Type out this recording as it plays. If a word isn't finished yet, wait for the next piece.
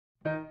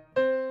On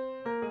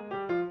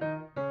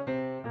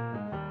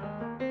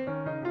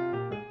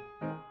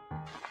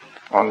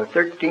the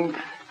 13th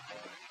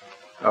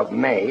of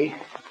May,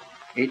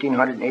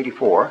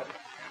 1884,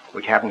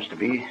 which happens to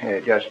be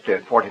just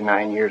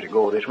 49 years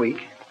ago this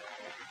week,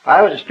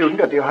 I was a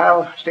student at the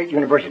Ohio State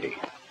University.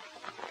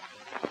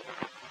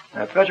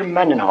 Professor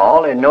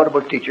Mendenhall, a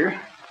notable teacher,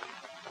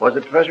 was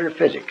a professor of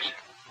physics.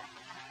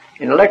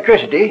 In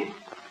electricity,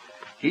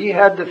 he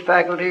had the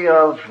faculty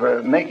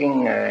of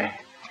making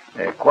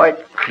quite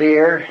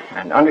clear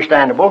and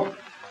understandable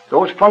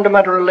those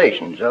fundamental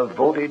relations of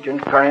voltage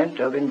and current,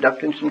 of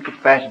inductance and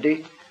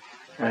capacity,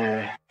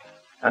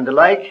 and the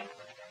like,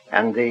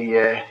 and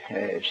the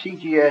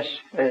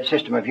CGS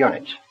system of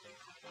units.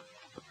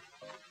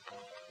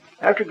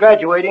 After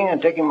graduating and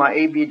taking my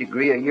AB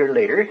degree a year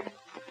later,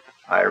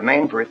 I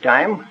remained for a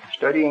time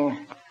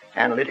studying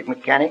analytic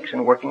mechanics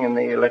and working in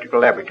the electrical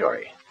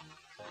laboratory.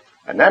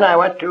 And then I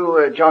went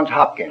to Johns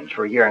Hopkins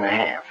for a year and a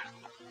half.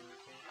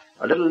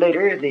 A little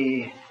later,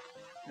 the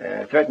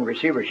threatened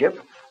receivership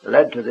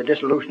led to the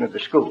dissolution of the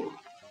school.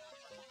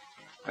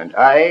 And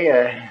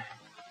I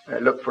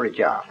looked for a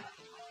job.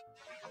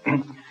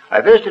 I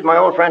visited my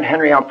old friend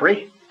Henry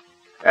Humphrey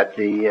at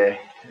the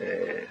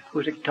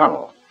Hoosick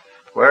Tunnel,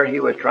 where he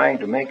was trying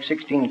to make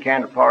 16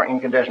 candle power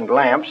incandescent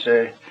lamps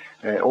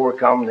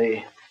overcome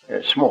the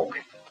smoke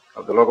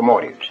of the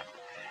locomotives.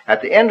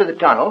 At the end of the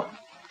tunnel,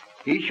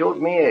 he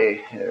showed me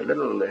a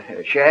little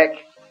shack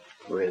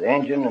with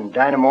engine and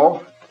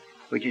dynamo,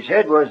 which he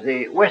said was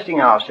the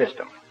Westinghouse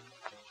system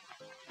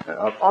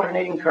of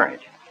alternating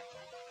current.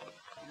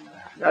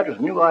 That was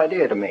a new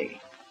idea to me.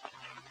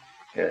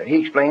 He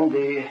explained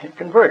the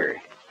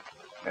converter.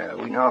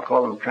 We now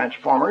call them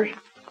transformers.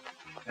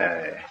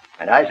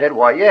 And I said,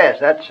 why, yes,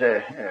 that's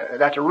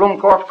a room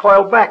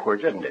coiled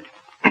backwards, isn't it?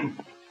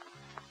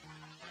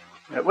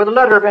 With a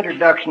letter of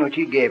introduction which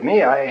he gave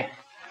me, I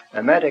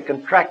met a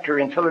contractor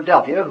in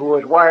Philadelphia who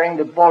was wiring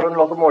the Bolton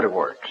locomotive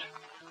works.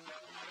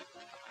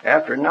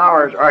 After an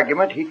hour's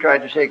argument, he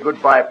tried to say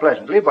goodbye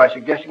pleasantly by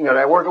suggesting that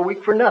I work a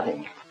week for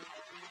nothing,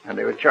 and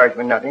they would charge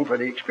me nothing for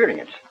the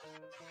experience.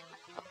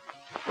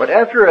 But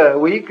after a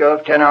week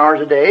of 10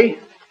 hours a day,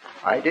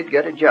 I did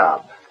get a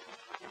job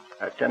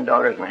at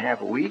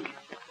 $10.50 a week.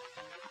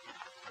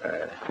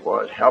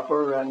 Was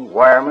helper and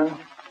wireman,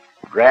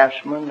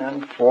 draftsman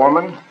and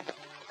foreman,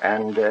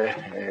 and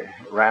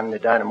ran the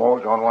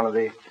dynamos on one of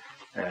the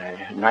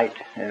night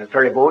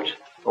ferry boats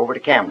over to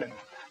Camden.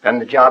 Then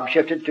the job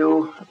shifted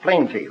to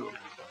Plainfield,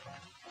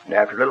 and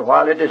after a little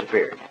while it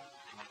disappeared.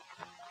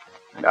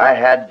 And I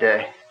had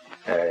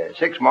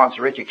 6 months'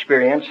 rich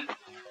experience,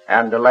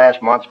 and the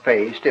last month's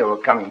pay still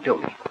coming to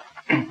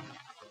me.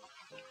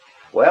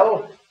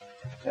 Well,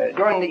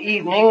 during the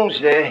evenings,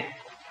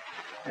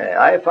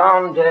 I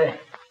found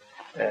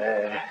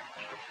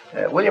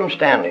William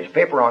Stanley's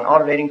paper on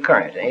alternating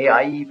current, an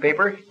AIE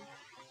paper,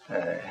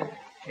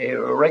 a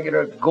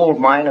regular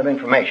gold mine of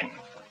information.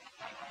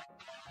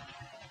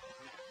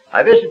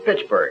 I visited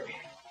Pittsburgh.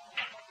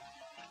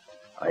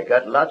 I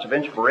got lots of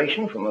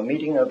inspiration from a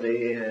meeting of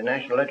the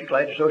National Electric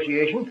Light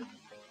Association,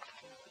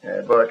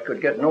 but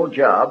could get no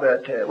job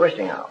at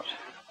Westinghouse.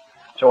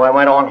 So I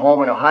went on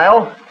home in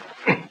Ohio,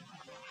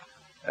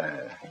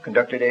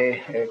 conducted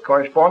a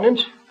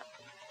correspondence,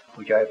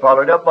 which I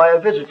followed up by a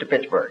visit to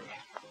Pittsburgh.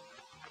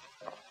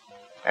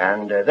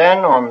 And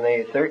then on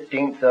the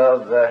 13th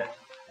of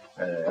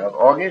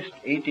August,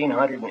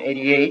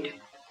 1888,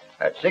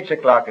 at 6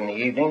 o'clock in the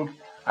evening,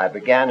 I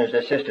began as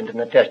assistant in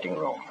the testing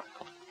room.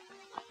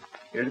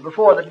 It was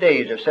before the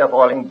days of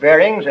self-oiling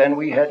bearings, and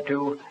we had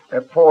to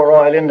pour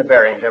oil in the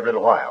bearings every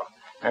little while,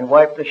 and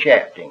wipe the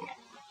shafting,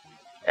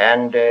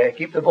 and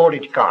keep the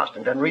voltage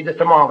constant, and read the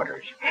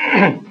thermometers,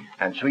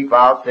 and sweep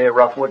out the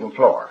rough wooden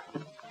floor,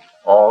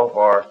 all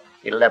for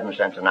 11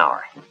 cents an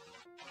hour.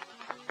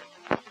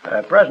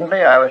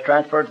 Presently, I was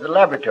transferred to the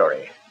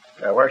laboratory,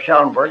 where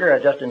Schallenberger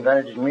had just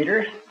invented his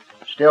meter,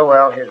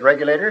 Stilwell his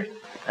regulator,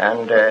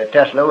 and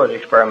Tesla was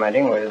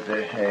experimenting with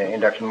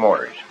induction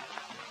motors.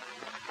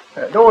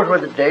 Those were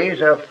the days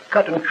of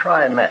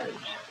cut-and-try methods,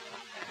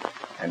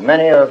 and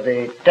many of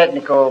the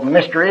technical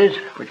mysteries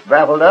which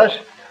baffled us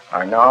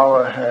are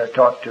now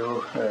taught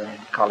to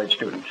college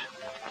students.